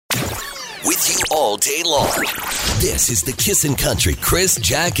with you all day long. This is the Kissin' Country Chris,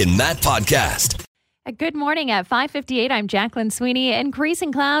 Jack, and Matt podcast. Good morning at 5:58. I'm Jacqueline Sweeney.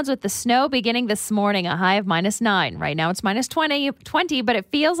 Increasing clouds with the snow beginning this morning, a high of -9. Right now it's minus 20, but it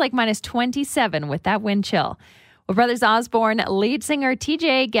feels like minus 27 with that wind chill. Well, Brothers Osborne lead singer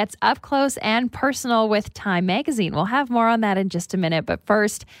TJ gets up close and personal with Time Magazine. We'll have more on that in just a minute. But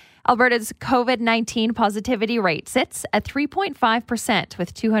first, Alberta's COVID-19 positivity rate sits at 3.5%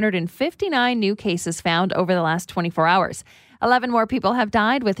 with 259 new cases found over the last 24 hours. 11 more people have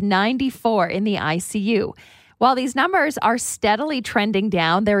died with 94 in the ICU. While these numbers are steadily trending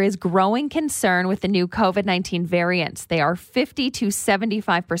down, there is growing concern with the new COVID-19 variants. They are 50 to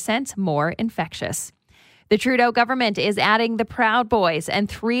 75% more infectious. The Trudeau government is adding the Proud Boys and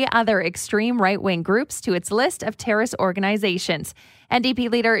 3 other extreme right-wing groups to its list of terrorist organizations. NDP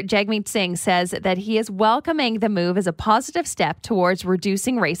leader Jagmeet Singh says that he is welcoming the move as a positive step towards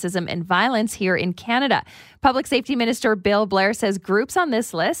reducing racism and violence here in Canada. Public Safety Minister Bill Blair says groups on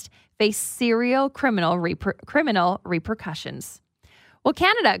this list face serial criminal repercussions. Well,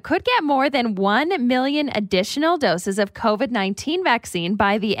 Canada could get more than 1 million additional doses of COVID-19 vaccine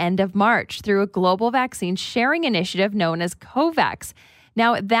by the end of March through a global vaccine sharing initiative known as COVAX.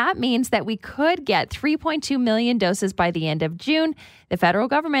 Now, that means that we could get 3.2 million doses by the end of June. The federal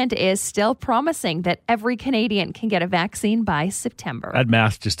government is still promising that every Canadian can get a vaccine by September. That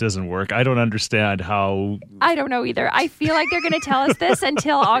math just doesn't work. I don't understand how... I don't know either. I feel like they're going to tell us this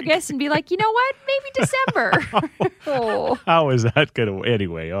until August and be like, you know what? Maybe December. Oh. How is that going to...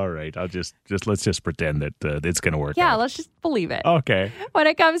 Anyway, all right. Let's just pretend that it's going to work Yeah, out. let's just believe it. Okay. When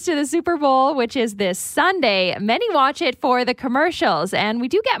it comes to the Super Bowl, which is this Sunday, many watch it for the commercials, and we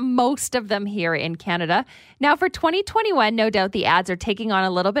do get most of them here in Canada. Now, for 2021, no doubt the ads are taking on a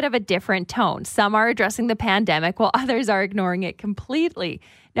little bit of a different tone. Some are addressing the pandemic, while others are ignoring it completely.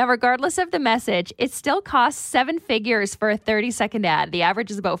 Now, regardless of the message, it still costs 7 figures for a 30-second ad. The average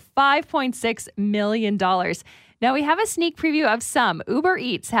is about $5.6 million. Now, we have a sneak preview of some. Uber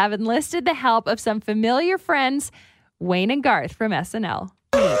Eats have enlisted the help of some familiar friends, Wayne and Garth from SNL.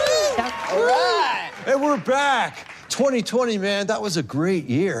 All right. Hey, we're back. 2020, man, that was a great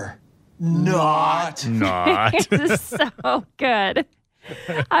year. Not. This is so good.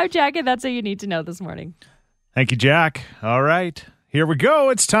 I'm Jack, and that's all you need to know this morning. Thank you, Jack. All right. Here we go.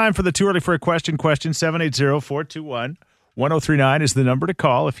 It's time for the Too Early for a Question. 780-421-1039 is the number to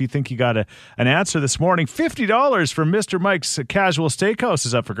call if you think you got an answer this morning. $50 from Mr. Mike's Casual Steakhouse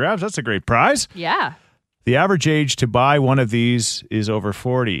is up for grabs. That's a great prize. Yeah. The average age to buy one of these is over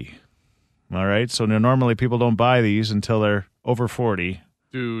 40. All right. So normally people don't buy these until they're over 40.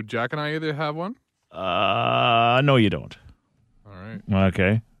 Do Jack and I either have one? No, you don't. All right.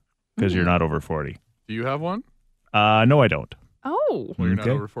 Okay. Because you're not over 40. Do you have one? No, I don't. Oh. Well, you're not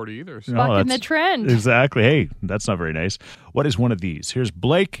Okay. over 40 either. So. No, Bucking the that's- trend. Exactly. Hey, that's not very nice. What is one of these? Here's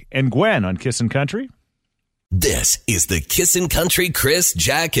Blake and Gwen on Kissin' Country. This is the Kissin' Country Chris,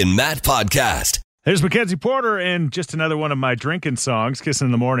 Jack, and Matt podcast. There's Mackenzie Porter and just another one of my drinking songs, Kissin'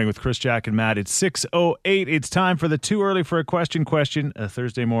 in the Morning with Chris, Jack, and Matt. It's 6:08. It's time for the Too Early for a Question, a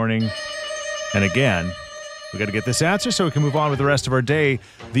Thursday morning. And again, we got to get this answer so we can move on with the rest of our day.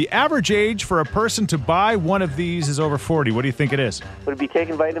 The average age for a person to buy one of these is over 40. What do you think it is? Would it be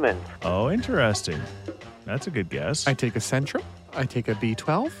taking vitamins? Oh, interesting. That's a good guess. I take a Centrum, I take a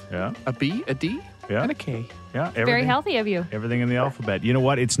B12, Yeah, a B, a D, yeah, and a K. yeah. Very healthy of you. Everything in the alphabet. You know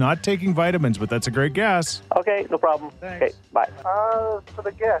what? It's not taking vitamins, but that's a great guess. Okay, no problem. Thanks. Okay, bye. For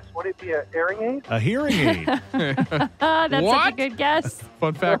the guess, would it be a hearing aid? A hearing aid. That's such a What? good guess.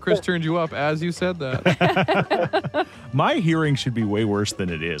 Fun fact, Chris turned you up as you said that. My hearing should be way worse than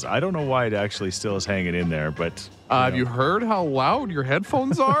it is. I don't know why it actually still is hanging in there, but... Have you heard how loud your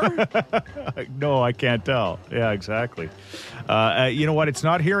headphones are? No, I can't tell. Yeah, exactly. You know what? It's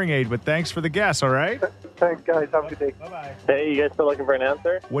not hearing aid, but thanks for the guess, all right? Thanks, guys. Have a good day. Bye-bye. Hey, you guys still looking for an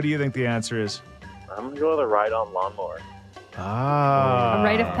answer? What do you think the answer is? I'm going to go with a ride-on lawnmower. Ah. A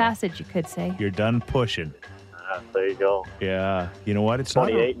rite of passage, you could say. You're done pushing. There you go. Yeah. You know what? It's not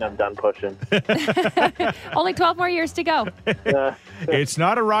 28 and I'm done pushing. Only 12 more years to go. it's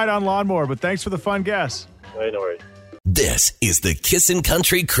not a ride-on lawnmower, but thanks for the fun guess. Wait, no worries. This is the Kissin'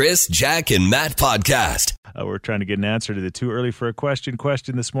 Country Chris, Jack, and Matt podcast. We're trying to get an answer to the Too Early for a Question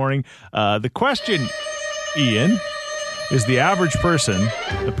this morning. The question, Ian, is the average person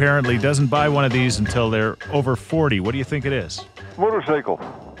apparently doesn't buy one of these until they're over 40. What do you think it is? Motorcycle.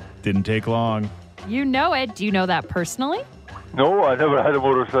 Didn't take long. You know it. Do you know that personally? No, I never had a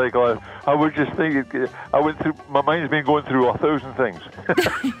motorcycle. I would just think, my mind's been going through 1,000 things.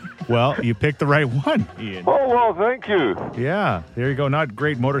 Well, you picked the right one, Ian. Oh, well, thank you. Yeah, there you go. Not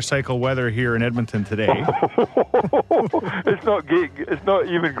great motorcycle weather here in Edmonton today. It's not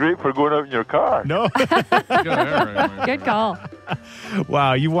even great for going out in your car. No. Good call.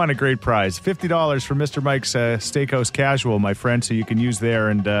 Wow, you won a great prize. $50 from Mr. Mike's Steakhouse Casual, my friend, so you can use there,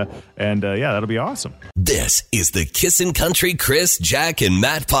 and yeah, that'll be awesome. This is the Kissin' Country Chris, Jack, and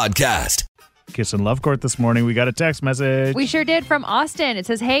Matt podcast. Kiss and Love Court this morning. We got a text message. We sure did, from Austin. It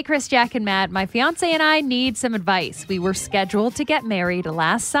says, "Hey, Chris, Jack, and Matt. My fiance and I need some advice. We were scheduled to get married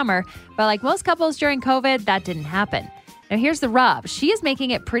last summer, but like most couples during COVID, that didn't happen. Now, here's the rub. She is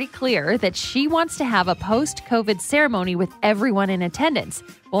making it pretty clear that she wants to have a post-COVID ceremony with everyone in attendance.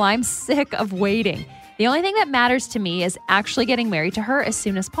 Well, I'm sick of waiting. The only thing that matters to me is actually getting married to her as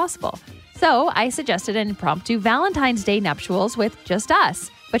soon as possible. So I suggested an impromptu Valentine's Day nuptials with just us.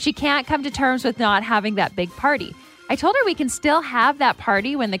 But she can't come to terms with not having that big party. I told her we can still have that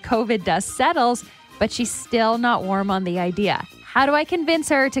party when the COVID dust settles, but she's still not warm on the idea. How do I convince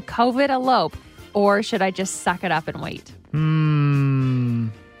her to COVID elope, or should I just suck it up and wait?"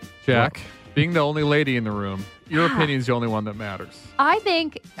 Jack, being the only lady in the room, your opinion is the only one that matters. I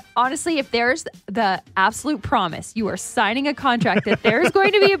think, honestly, if there's the absolute promise, you are signing a contract that there's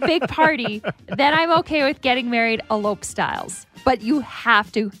going to be a big party, then I'm okay with getting married elope styles. But you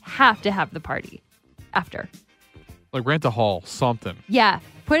have to have the party after. Like rent a hall, something. Yeah.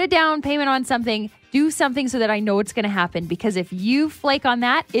 Put a down payment on something. Do something so that I know it's going to happen. Because if you flake on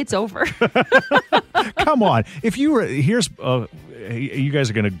that, it's over. Come on. If you were, here's, you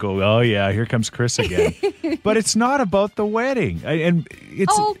guys are going to go, oh yeah, here comes Chris again. But it's not about the wedding. And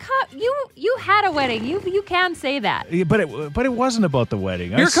it's. Oh, you had a wedding. You can say that. But it wasn't about the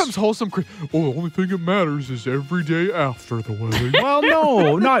wedding. Here comes wholesome Chris. Oh, the only thing that matters is every day after the wedding. Well,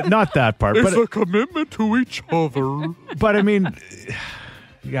 no, not that part. It's but a commitment to each other. But I mean,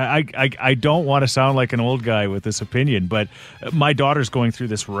 yeah, I don't want to sound like an old guy with this opinion, but my daughter's going through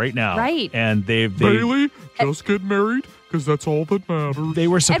this right now. Right. And Bailey, just get married, because that's all that matters. They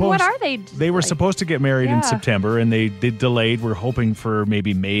were supposed. And what are they? They were supposed to get married in September, and they delayed. We're hoping for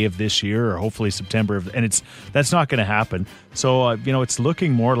maybe May of this year, or hopefully September, and that's not going to happen. So it's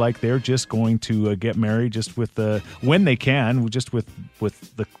looking more like they're just going to get married just with when they can, just with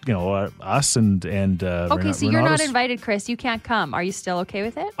the us and. Okay, so you're not invited, Chris. You can't come. Are you still okay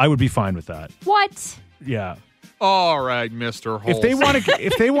with it? I would be fine with that. What? Yeah. All right, Mr. Holmes.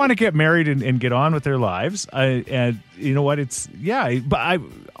 If they want to get married and get on with their lives, and you know what, but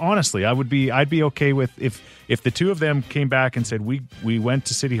I'd be okay with if the two of them came back and said we went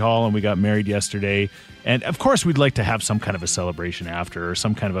to City Hall and we got married yesterday, and of course we'd like to have some kind of a celebration after, or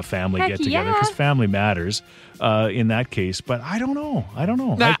some kind of a family get together, because family matters in that case. But I don't know.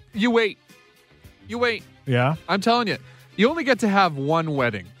 Nah, you wait. Yeah, I'm telling you, you only get to have one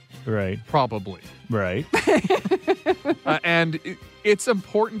wedding. Right. Probably. Right. And it's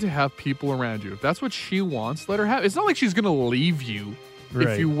important to have people around you. If that's what she wants, let her have. It's not like she's going to leave you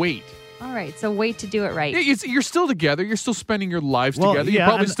if you wait. All right, so wait to do it right. You're still together. You're still spending your lives together. Yeah, you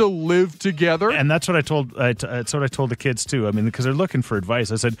probably still live together. And that's what I told. That's what I told the kids too. I mean, because they're looking for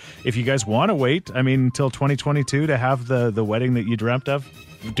advice. I said, if you guys want to wait, until 2022 to have the wedding that you dreamt of,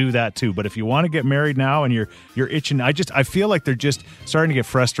 do that too. But if you want to get married now and you're itching, I feel like they're just starting to get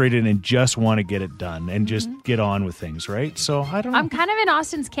frustrated and just want to get it done and just get on with things, right? So I don't know. I'm kind of in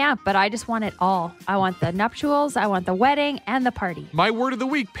Austin's camp, but I just want it all. I want the nuptials, I want the wedding, and the party. My word of the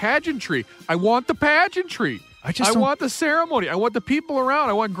week, pageantry. I want the pageantry. I want the ceremony. I want the people around.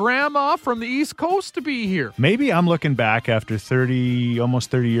 I want Grandma from the East Coast to be here. Maybe I'm looking back after almost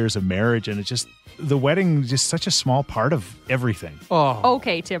 30 years of marriage, and it's just the wedding is just such a small part of everything. Oh,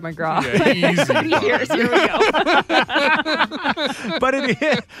 okay, Tim McGraw. Yeah, easy. Here we go. But it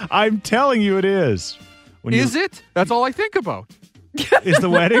is. I'm telling you, it is. Is it? That's all I think about. Is the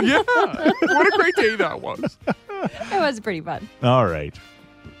wedding? Yeah. What a great day that was. It was pretty fun. All right.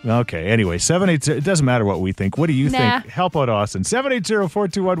 Okay. Anyway, 780. It doesn't matter what we think. What do you think? Help out Austin.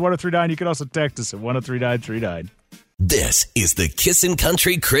 780-421-1039. You can also text us at 103939. This is the Kissin'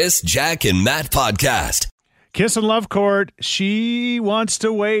 Country Chris, Jack, and Matt podcast. Kiss and Love Court. She wants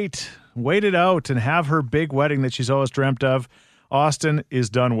to wait it out and have her big wedding that she's always dreamt of. Austin is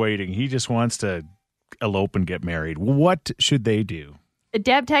done waiting. He just wants to elope and get married. What should they do?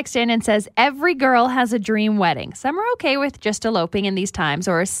 Deb texts in and says, every girl has a dream wedding. Some are okay with just eloping in these times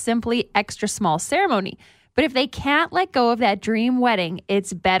or a simply extra small ceremony. But if they can't let go of that dream wedding,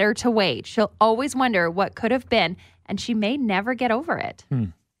 it's better to wait. She'll always wonder what could have been, and she may never get over it.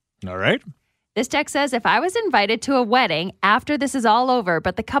 All right. This text says, if I was invited to a wedding after this is all over,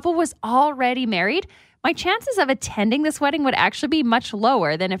 but the couple was already married, my chances of attending this wedding would actually be much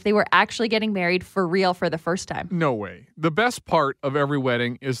lower than if they were actually getting married for real for the first time. No way. The best part of every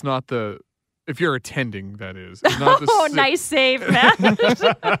wedding is not if you're attending, that is. Not Nice save, Matt.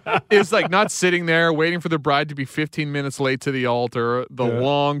 It's like not sitting there waiting for the bride to be 15 minutes late to the altar, the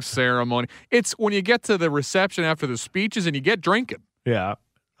long ceremony. It's when you get to the reception after the speeches and you get drinking. Yeah.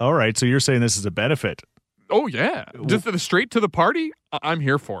 All right. So you're saying this is a benefit. Oh, yeah. Just straight to the party, I'm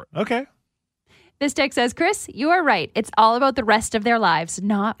here for it. Okay. This text says, Chris, you are right. It's all about the rest of their lives,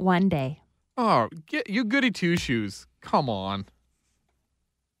 not one day. Oh, get you goody two-shoes. Come on.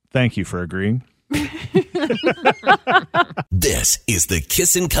 Thank you for agreeing. This is the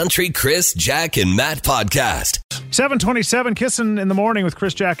Kissin' Country Chris, Jack, and Matt podcast. 7:27, Kissin' in the morning with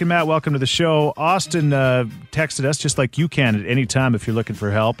Chris, Jack, and Matt. Welcome to the show. Austin texted us just like you can at any time if you're looking for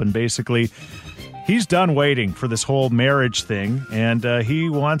help. And basically, he's done waiting for this whole marriage thing. And he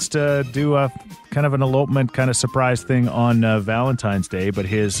wants to do a kind of an elopement kind of surprise thing on Valentine's Day. But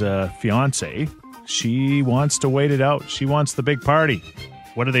his fiance, she wants to wait it out. She wants the big party.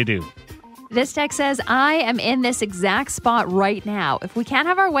 What do they do? This text says, I am in this exact spot right now. If we can't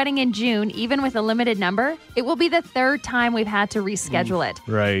have our wedding in June, even with a limited number, it will be the third time we've had to reschedule it.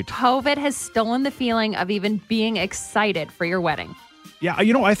 Right. COVID has stolen the feeling of even being excited for your wedding. Yeah,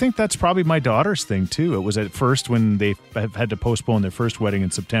 I think that's probably my daughter's thing, too. It was at first when they had to postpone their first wedding in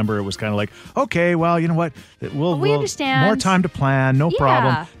September, it was kind of like, okay, well, you know what? We understand. More time to plan, no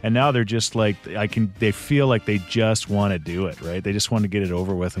problem. Yeah. And now they're just like, they feel like they just want to do it, right? They just want to get it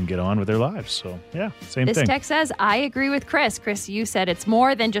over with and get on with their lives. So, yeah, same thing. This text says, I agree with Chris. Chris, you said it's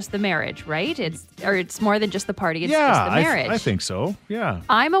more than just the marriage, right? It's more than just the party. It's just the marriage. I think so, yeah.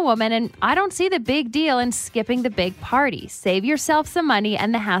 I'm a woman, and I don't see the big deal in skipping the big party. Save yourself some money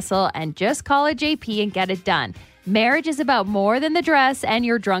and the hassle and just call a JP and get it done. Marriage is about more than the dress and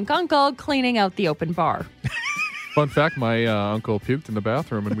your drunk uncle cleaning out the open bar. Fun fact, my uncle puked in the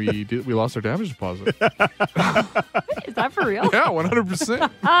bathroom and we lost our damage deposit. Is that for real? Yeah, 100%.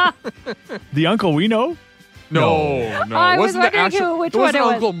 The uncle we know? No. I was wondering which one it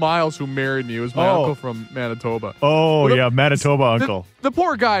was. Uncle Miles who married me. It was my uncle from Manitoba. Oh, Manitoba uncle. The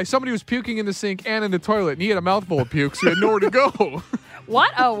poor guy, somebody was puking in the sink and in the toilet, and he had a mouthful of puke, so he had nowhere to go.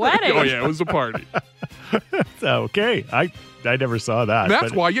 What a wedding. Oh, yeah, it was a party. Okay. I never saw that.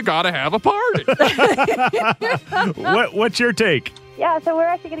 That's why you got to have a party. What's your take? Yeah, so we're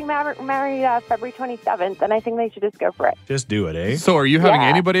actually getting married February 27th, and I think they should just go for it. Just do it, eh? So are you having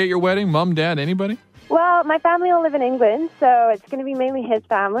anybody at your wedding? Mom, dad, anybody? Well, my family will live in England, so it's going to be mainly his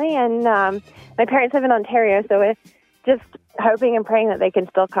family, and my parents live in Ontario, so we're just hoping and praying that they can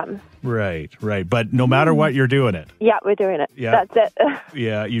still come. Right. But no matter what, you're doing it. Yeah, we're doing it. Yeah. That's it.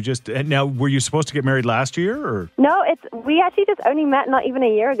 Yeah, now, were you supposed to get married last year, or? No, we actually just only met not even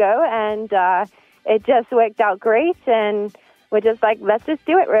a year ago, and it just worked out great, and we're just like, let's just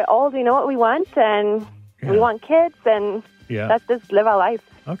do it. We're old, we know what we want, and we want kids, and let's just live our life.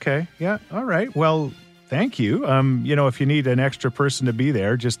 Okay, yeah, all right. Well, thank you. If you need an extra person to be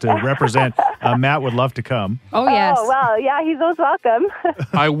there just to represent, Matt would love to come. Oh, yes. Oh, well, yeah, he's most welcome.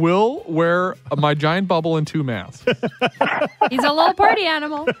 I will wear my giant bubble and 2 masks. He's a little party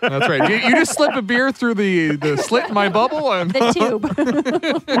animal. That's right. You just slip a beer through the slit in my bubble. And the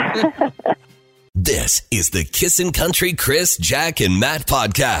tube. This is the Kissin' Country Chris, Jack, and Matt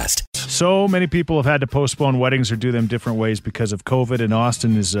podcast. So many people have had to postpone weddings or do them different ways because of COVID, and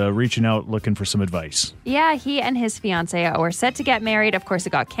Austin is reaching out looking for some advice. Yeah, he and his fiancée were set to get married. Of course,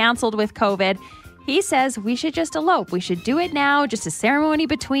 it got canceled with COVID. He says we should just elope. We should do it now, just a ceremony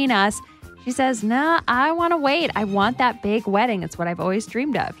between us. She says, nah, I want to wait. I want that big wedding. It's what I've always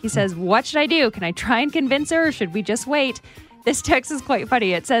dreamed of. He says, what should I do? Can I try and convince her, or should we just wait? This text is quite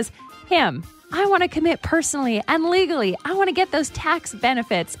funny. It says, him. I want to commit personally and legally. I want to get those tax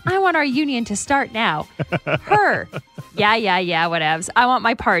benefits. I want our union to start now. Her. Yeah, whatevs. I want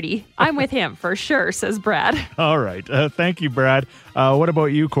my party. I'm with him for sure, says Brad. All right. Thank you, Brad. What about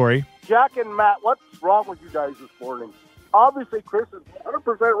you, Corey? Jack and Matt, what's wrong with you guys this morning? Obviously, Chris is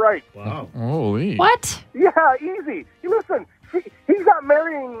 100% right. Wow. Holy. What? Yeah, easy. Listen, he's not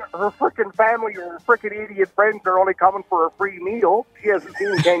marrying her frickin' family or her frickin' idiot friends that are only coming for a free meal. She hasn't seen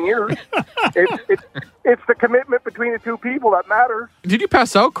in 10 years. It's the commitment between the two people that matters. Did you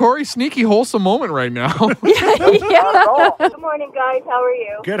pass out, Corey? Sneaky, wholesome moment right now. Yeah. Not at all. Good morning, guys. How are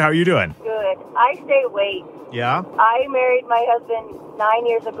you? Good. How are you doing? Good. I say wait. Yeah? I married my husband 9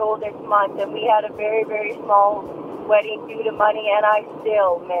 years ago this month, and we had a very, very small wedding due to money, and I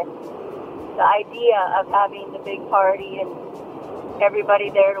still miss the idea of having the big party and everybody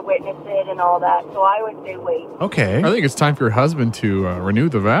there to witness it and all that. So I would say wait. Okay. I think it's time for your husband to renew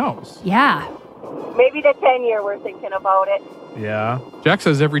the vows. Yeah. Maybe the 10-year we're thinking about it. Yeah. Jack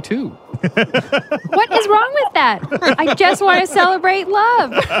says every 2. What is wrong with that? I just want to celebrate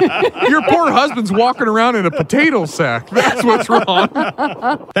love. Your poor husband's walking around in a potato sack. That's what's wrong.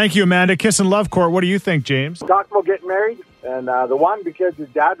 Thank you, Amanda. Kiss and Love Court. What do you think, James? Talked about getting married, and the one, because his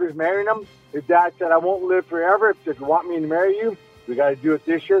dad was marrying him, his dad said, I won't live forever. If you want me to marry you, we got to do it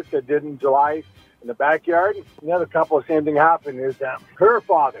this year. So I did in July in the backyard. The other couple, the same thing happened is her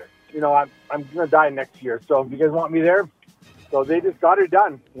father, I'm going to die next year. So if you guys want me there, so they just got it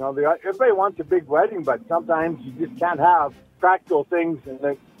done. Everybody wants a big wedding, but sometimes you just can't have practical things.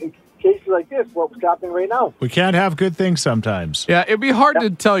 And in cases like this, what's happening right now. We can't have good things sometimes. Yeah, it'd be hard to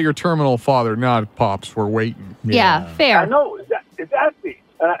tell your terminal father, not Pops, we're waiting. Yeah, fair. I know, exactly.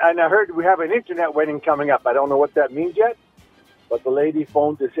 And I heard we have an internet wedding coming up. I don't know what that means yet, but the lady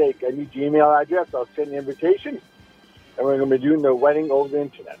phoned to say, I need your email address. I'll send the invitation. And we're going to be doing the wedding over the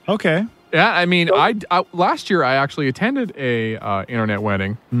internet. Okay. Yeah, I mean, I last year I actually attended a internet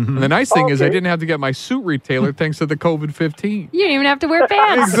wedding. Mm-hmm. And the nice thing is I didn't have to get my suit retailored thanks to the COVID-19. You didn't even have to wear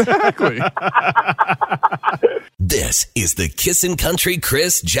pants. Exactly. This is the Kissin' Country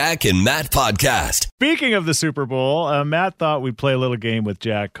Chris, Jack, and Matt podcast. Speaking of the Super Bowl, Matt thought we'd play a little game with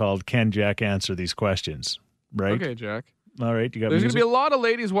Jack called Can Jack Answer These Questions? Right? Okay, Jack. All right. You got There's going to music? be a lot of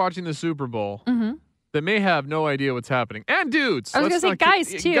ladies watching the Super Bowl. Mm-hmm. That may have no idea what's happening. And dudes. I was going to say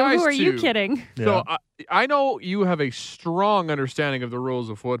guys, too. Who are you kidding? So I know you have a strong understanding of the rules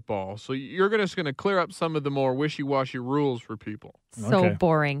of football. So you're just going to clear up some of the more wishy-washy rules for people. So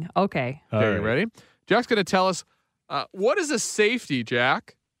boring. Okay. Okay, you ready? Jack's going to tell us, what is a safety,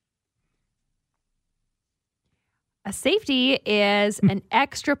 Jack? A safety is an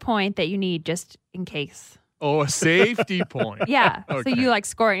extra point that you need just in case. Oh, a safety point. Yeah. Okay. So you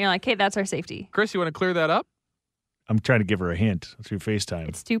score it and you're like, hey, that's our safety. Chris, you want to clear that up? I'm trying to give her a hint through FaceTime.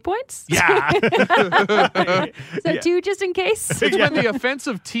 It's 2 points? Yeah. So 2 just in case? It's when the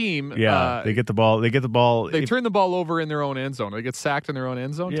offensive team they get the ball. They turn the ball over in their own end zone. They get sacked in their own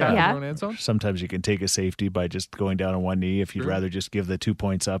end zone, tapped in their own end zone. Sometimes you can take a safety by just going down on one knee if you'd rather just give the 2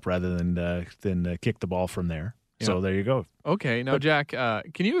 points up rather than kick the ball from there. Yeah. So there you go. Okay. Now, Jack,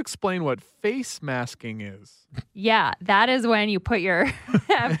 can you explain what face masking is? Yeah, that is when you put your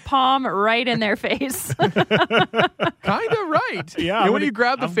palm right in their face. Kind of right. Yeah. When you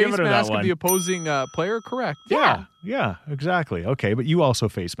grab the face mask of the opposing player, correct. Yeah, exactly. Okay, but you also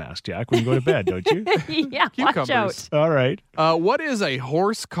face mask, Jack, when you go to bed, don't you? Yeah, Cucumbers. watch out. All right. What is a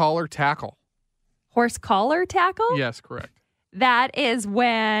horse collar tackle? Horse collar tackle? Yes, correct. That is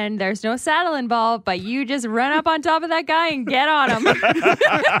when there's no saddle involved, but you just run up on top of that guy and get on him.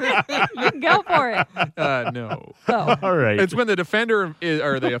 You go for it. No. Oh. All right. It's when the defender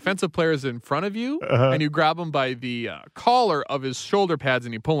or the offensive player is in front of you, and you grab him by the collar of his shoulder pads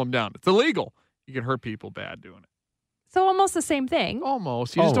and you pull him down. It's illegal. You can hurt people bad doing it. So almost the same thing.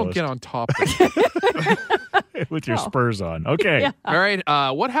 Almost. You just don't get on top of it. With your spurs on. Okay. Yeah. All right.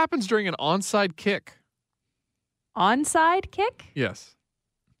 What happens during an onside kick? Onside kick? Yes.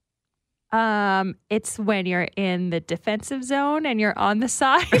 It's when you're in the defensive zone and you're on the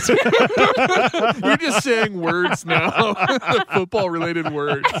side. You're just saying words now, football-related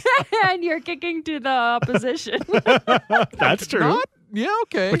words. And you're kicking to the opposition. That's true. Yeah,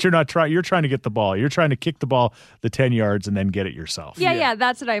 okay. But you're not trying. You're trying to get the ball. You're trying to kick the ball the 10 yards and then get it yourself. Yeah,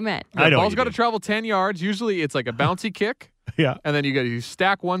 that's what I meant. The ball's got to travel 10 yards. Usually it's like a bouncy kick. Yeah. And then you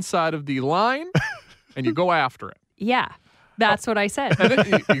stack one side of the line and you go after it. Yeah. That's what I said.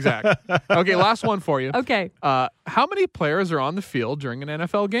 Exactly. Okay, last one for you. Okay. How many players are on the field during an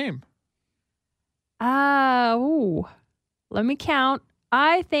NFL game? Let me count.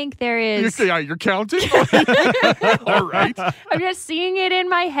 I think there is... You're counting? All right. I'm just seeing it in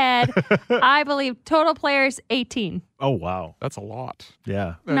my head. I believe total players, 18. Oh, wow. That's a lot.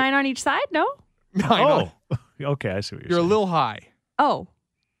 Yeah. 9 on each side? No? Oh. Okay, I see what you're saying. A little high. Oh.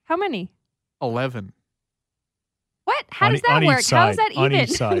 How many? 11. What? How does that work? How is that even? On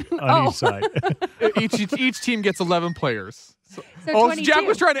each side. On each side. Each team gets 11 players. So Jack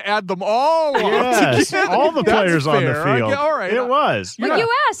was trying to add them all. Yes, all the players on the field. All right. It was. But you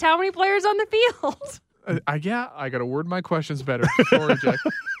asked how many players on the field. I got to word my questions better. Sorry, Jack.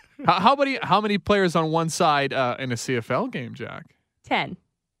 How many players on one side in a CFL game, Jack? 10.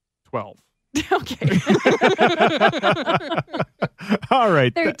 12. Okay. All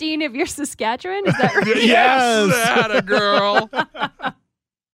right. 13 if you're Saskatchewan. Is that right? Yes, atta girl.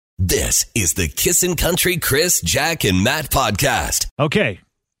 This is the Kissin' Country Chris, Jack, and Matt podcast. Okay,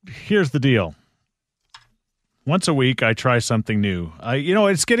 here's the deal. Once a week, I try something new.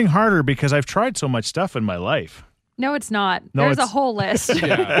 It's getting harder because I've tried so much stuff in my life. No, it's not. No, There's a it's- whole list.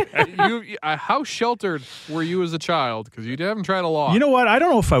 Yeah. How sheltered were you as a child? Because you haven't tried a lot. You know what? I don't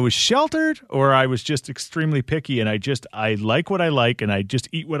know if I was sheltered or I was just extremely picky, and I like what I like, and I just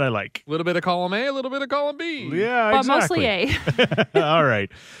eat what I like. a little bit of column A, a little bit of column B. Yeah, But exactly. mostly A. All right.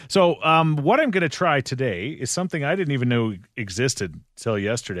 So what I'm going to try today is something I didn't even know existed till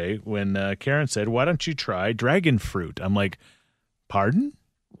yesterday when Karen said, why don't you try dragon fruit? I'm like, pardon?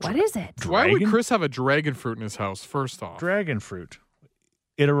 What is it? Why would Dragon? Chris have a dragon fruit in his house, first off? Dragon fruit.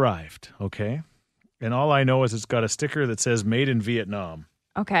 It arrived, okay? And all I know is it's got a sticker that says made in Vietnam.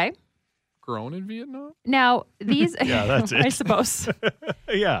 Okay. Grown in Vietnam? Now, these, Yeah, that's it. I suppose.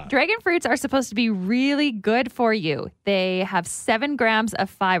 Yeah. Dragon fruits are supposed to be really good for you. They have 7 grams of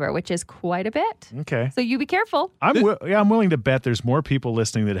fiber, which is quite a bit. Okay. So you be careful. I'm willing to bet there's more people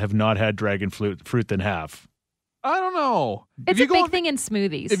listening that have not had dragon fruit than have. I don't know. It's a big thing in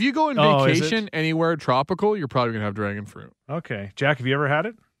smoothies. If you go on Oh, is it? vacation anywhere tropical, you're probably going to have dragon fruit. Okay. Jack, have you ever had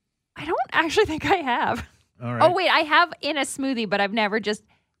it? I don't actually think I have. All right. Oh, wait, I have in a smoothie, but I've never just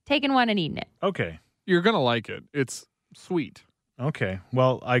taken one and eaten it. Okay. You're going to like it. It's sweet. Okay.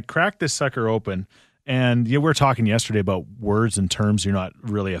 Well, I cracked this sucker open, and we were talking yesterday about words and terms you're not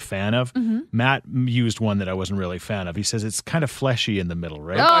really a fan of. Mm-hmm. Matt used one that I wasn't really a fan of. He says it's kind of fleshy in the middle,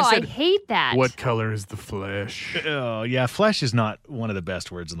 right? Oh, I said, hate that. What color is the flesh? Oh, yeah. Flesh is not one of the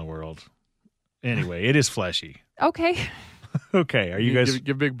best words in the world. Anyway, it is fleshy. Okay. Okay. Are you guys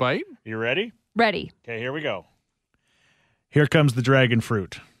give a big bite? you ready? Ready. Okay, here we go. Here comes the dragon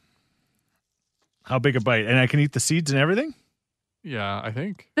fruit. How big a bite? And I can eat the seeds and everything? Yeah, I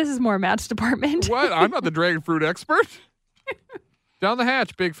think. This is more Matt's department. What? I'm not the dragon fruit expert. Down the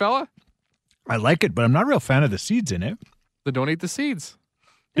hatch, big fella. I like it, but I'm not a real fan of the seeds in it. Then don't eat the seeds.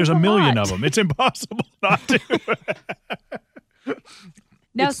 There's a a million lot. of them. It's impossible not to.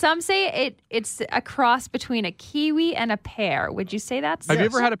 Now, some say it's a cross between a kiwi and a pear. Would you say that's... Have you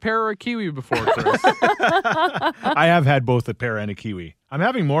ever had a pear or a kiwi before, Chris? I have had both a pear and a kiwi. I'm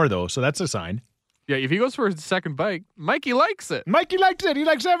having more, though, so that's a sign. Yeah, if he goes for his second bite, Mikey likes it. Mikey likes it. He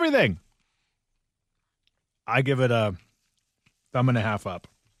likes everything. I give it a 1.5 up.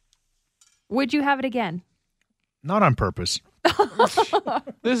 Would you have it again? Not on purpose.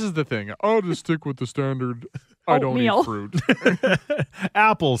 This is the thing. I'll just stick with the standard. I don't Oatmeal. eat fruit.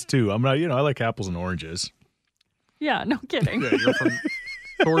 Apples, too. I'm not, I like apples and oranges. Yeah, no kidding. Yeah, you're from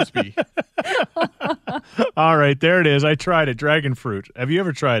Thorsby. All right, there it is. I tried it. Dragon fruit. Have you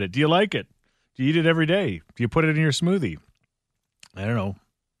ever tried it? Do you like it? Do you eat it every day? Do you put it in your smoothie? I don't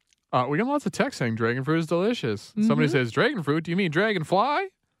know. We got lots of texts saying dragon fruit is delicious. Somebody says, dragon fruit? Do you mean dragonfly?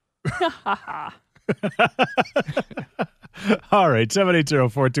 All right,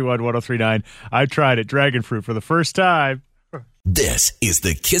 780-421-1039. I tried it. Dragon fruit for the first time. This is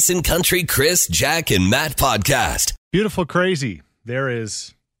the Kissin' Country Chris, Jack, and Matt podcast. Beautiful Crazy. There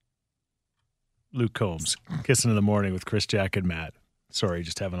is Luke Combs. Kissing in the Morning with Chris, Jack, and Matt. Sorry,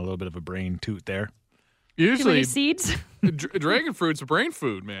 just having a little bit of a brain toot there. Too many Usually, seeds? dragon fruit's brain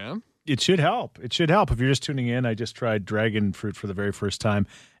food, man. It should help. It should help. If you're just tuning in, I just tried dragon fruit for the very first time,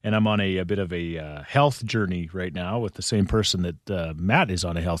 and I'm on a bit of a health journey right now with the same person that Matt is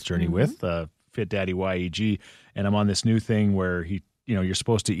on a health journey with, Fit Daddy YEG, and I'm on this new thing where you're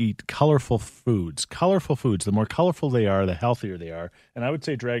supposed to eat colorful foods. Colorful foods. The more colorful they are, the healthier they are. And I would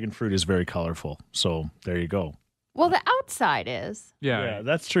say dragon fruit is very colorful. So there you go. Well, the outside is. Yeah,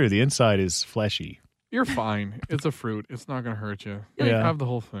 that's true. The inside is fleshy. you're fine. It's a fruit. It's not going to hurt you. You Yeah. have the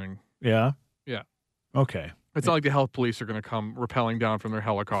whole thing. Yeah? Yeah. Okay. It's not like the health police are going to come rappelling down from their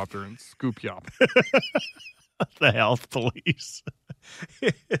helicopter and scoop you up. The health police.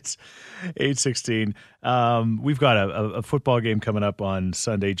 It's 8:16. We've got a football game coming up on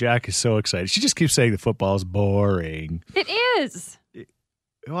Sunday. Jack is so excited. She just keeps saying the football's boring. It is.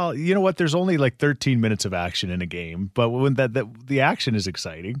 Well, you know what? There's only like 13 minutes of action in a game, but when the action is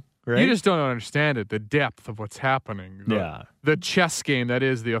exciting, right? You just don't understand it, the depth of what's happening. The chess game that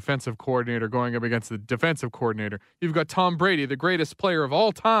is the offensive coordinator going up against the defensive coordinator. You've got Tom Brady, the greatest player of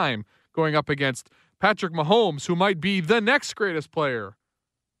all time, going up against Patrick Mahomes, who might be the next greatest player.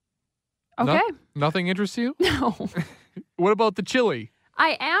 Okay. Nothing interests you? No. What about the chili?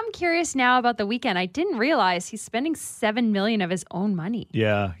 I am curious now about the weekend. I didn't realize he's spending $7 million of his own money.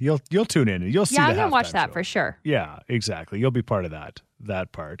 Yeah, you'll tune in and you'll see. Yeah, the I'm gonna watch halftime that show. for sure. Yeah, exactly. You'll be part of that.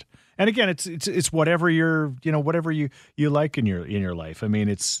 that part. And again, it's whatever whatever you like in your life. I mean,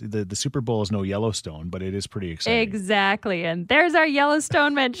 it's the Super Bowl is no Yellowstone, but it is pretty exciting. Exactly. And there's our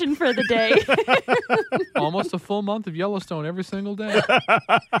Yellowstone mention for the day. Almost a full month of Yellowstone every single day.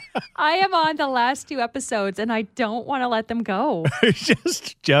 I am on the last 2 episodes, and I don't want to let them go.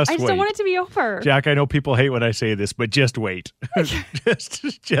 just I just wait. don't want it to be over. Jack, I know people hate when I say this, but just wait.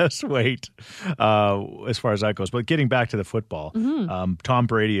 just wait as far as that goes. But getting back to the football, Tom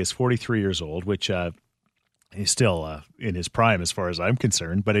Brady is 43 years old, which he's still in his prime as far as I'm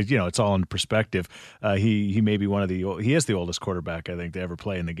concerned. But it's all in perspective. He may be he is the oldest quarterback, I think, to ever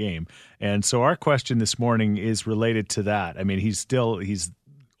play in the game. And so our question this morning is related to that. I mean, he's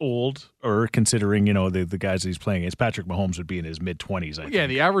old, or considering the guys that he's playing against. Patrick Mahomes would be in his mid-20s, I think. Yeah,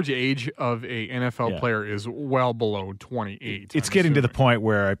 the average age of a NFL player is well below 28. It's getting to the point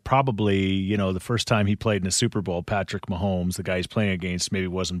where I probably, the first time he played in a Super Bowl, Patrick Mahomes, the guy he's playing against, maybe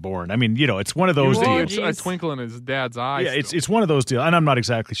wasn't born. I mean, it's one of those deals. A twinkle in his dad's eye. Yeah, it's one of those deals, and I'm not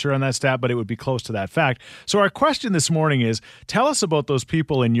exactly sure on that stat, but it would be close to that fact. So our question this morning is, tell us about those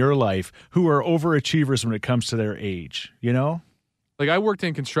people in your life who are overachievers when it comes to their age, Like, I worked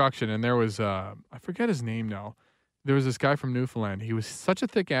in construction, and there was, I forget his name now. There was this guy from Newfoundland. He was such a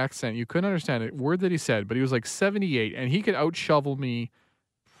thick accent. You couldn't understand a word that he said, but he was like 78, and he could out-shovel me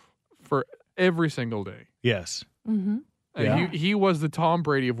for every single day. Yes. Mm-hmm. And he was the Tom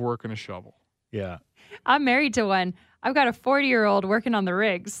Brady of working a shovel. Yeah. I'm married to one. I've got a 40-year-old working on the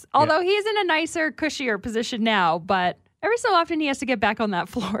rigs, although he's in a nicer, cushier position now, but every so often he has to get back on that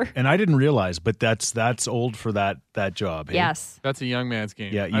floor. And I didn't realize, but that's old for that job. Hey? Yes. That's a young man's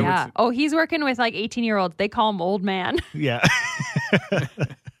game. Yeah. Oh, he's working with like 18-year-olds. They call him old man. Yeah.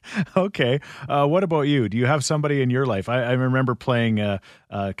 Okay. What about you? Do you have somebody in your life? I remember playing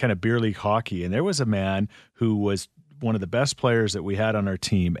kind of beer league hockey, and there was a man who was one of the best players that we had on our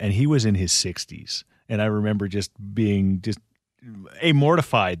team, and he was in his 60s. And I remember just being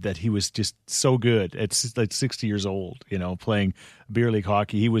mortified that he was just so good at like 60 years old, playing beer league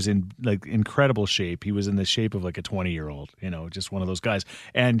hockey. He was in like incredible shape. He was in the shape of like a 20-year-old, just one of those guys.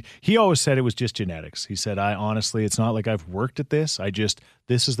 And he always said it was just genetics. He said, honestly, it's not like I've worked at this.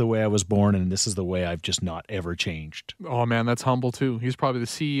 This is the way I was born, and this is the way I've just not ever changed. Oh man, that's humble too. He's probably the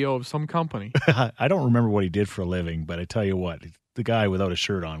CEO of some company. I don't remember what he did for a living, but I tell you what, the guy without a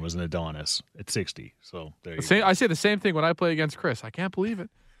shirt on was an Adonis at 60. So there you go. I say the same thing when I play against Chris. I can't believe it.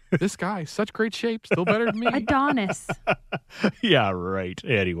 This guy, such great shape, still better than me. Adonis. Yeah, right.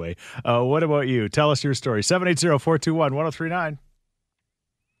 Anyway, what about you? Tell us your story. 780-421-1039.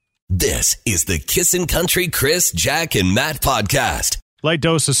 This is the Kissin' Country Chris, Jack, and Matt podcast. Light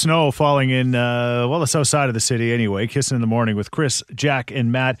dose of snow falling in, the south side of the city anyway. Kissing in the morning with Chris, Jack,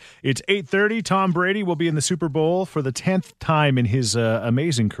 and Matt. It's 8:30. Tom Brady will be in the Super Bowl for the 10th time in his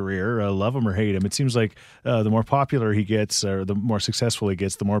amazing career. Love him or hate him. It seems like the more popular he gets, or the more successful he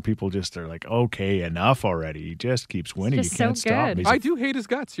gets, the more people just are like, okay, enough already. He just keeps winning. Just you can't so stop him. good. I do hate his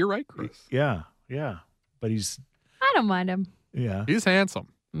guts. You're right, Chris. Yeah. But I don't mind him. Yeah. He's handsome.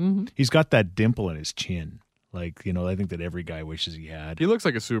 Mm-hmm. He's got that dimple in his chin. Like, I think that every guy wishes he had. He looks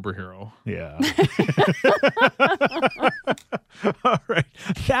like a superhero. Yeah. All right.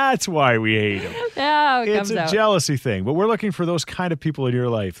 That's why we hate him. Oh, it's a jealousy thing. But we're looking for those kind of people in your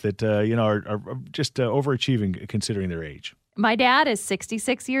life that, are just overachieving considering their age. My dad is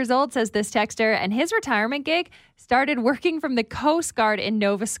 66 years old, says this texter, and his retirement gig started working from the Coast Guard in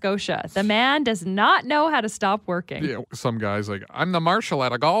Nova Scotia. The man does not know how to stop working. Yeah, some guy's like, I'm the marshal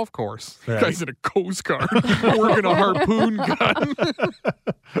at a golf course. Right. The guy's in a Coast Guard working a harpoon gun.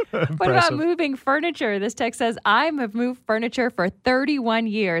 What about moving furniture? This text says, I have moved furniture for 31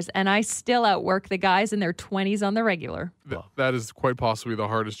 years, and I still outwork the guys in their 20s on the regular. That is quite possibly the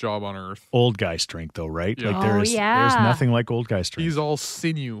hardest job on earth. Old guy strength, though, right? Yeah. Like there's nothing like old guy strength. He's all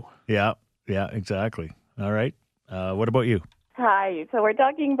sinew. Yeah, exactly. All right. What about you? Hi. So we're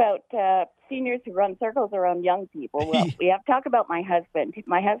talking about seniors who run circles around young people. Well, we have to talk about my husband.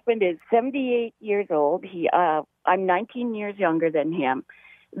 My husband is 78 years old. I'm 19 years younger than him.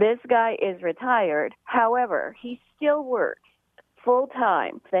 This guy is retired. However, he still works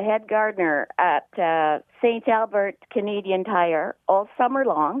full-time, the head gardener at St. Albert Canadian Tire all summer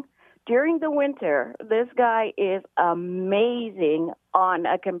long. During the winter, this guy is amazing on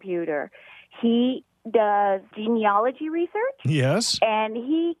a computer. He does genealogy research. Yes. And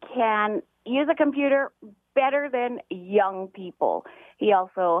he can use a computer better than young people. He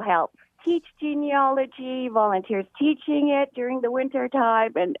also helps teach genealogy, volunteers teaching it during the winter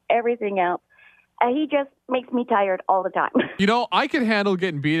time, and everything else. He just makes me tired all the time. You know, I could handle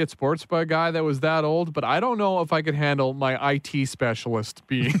getting beat at sports by a guy that was that old, but I don't know if I could handle my IT specialist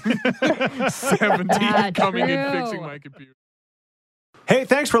being 17 coming and fixing my computer. Hey,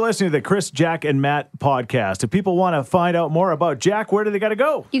 thanks for listening to the Chris, Jack, and Matt podcast. If people want to find out more about Jack, where do they got to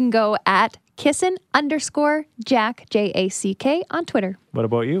go? You can go at kissin_Jack, Jack, on Twitter. What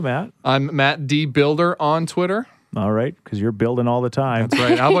about you, Matt? I'm Matt D. Builder on Twitter. All right, because you're building all the time. That's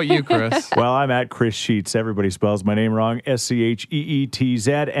right. How about you, Chris? Well, I'm at Chris Sheets. Everybody spells my name wrong,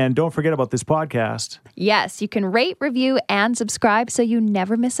 Scheetz. And don't forget about this podcast. Yes, you can rate, review, and subscribe so you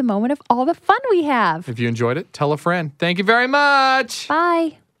never miss a moment of all the fun we have. If you enjoyed it, tell a friend. Thank you very much.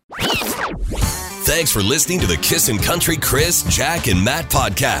 Bye. Thanks for listening to the Kissin' Country Chris, Jack, and Matt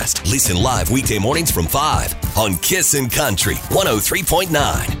podcast. Listen live weekday mornings from 5 on Kissin' Country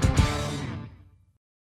 103.9.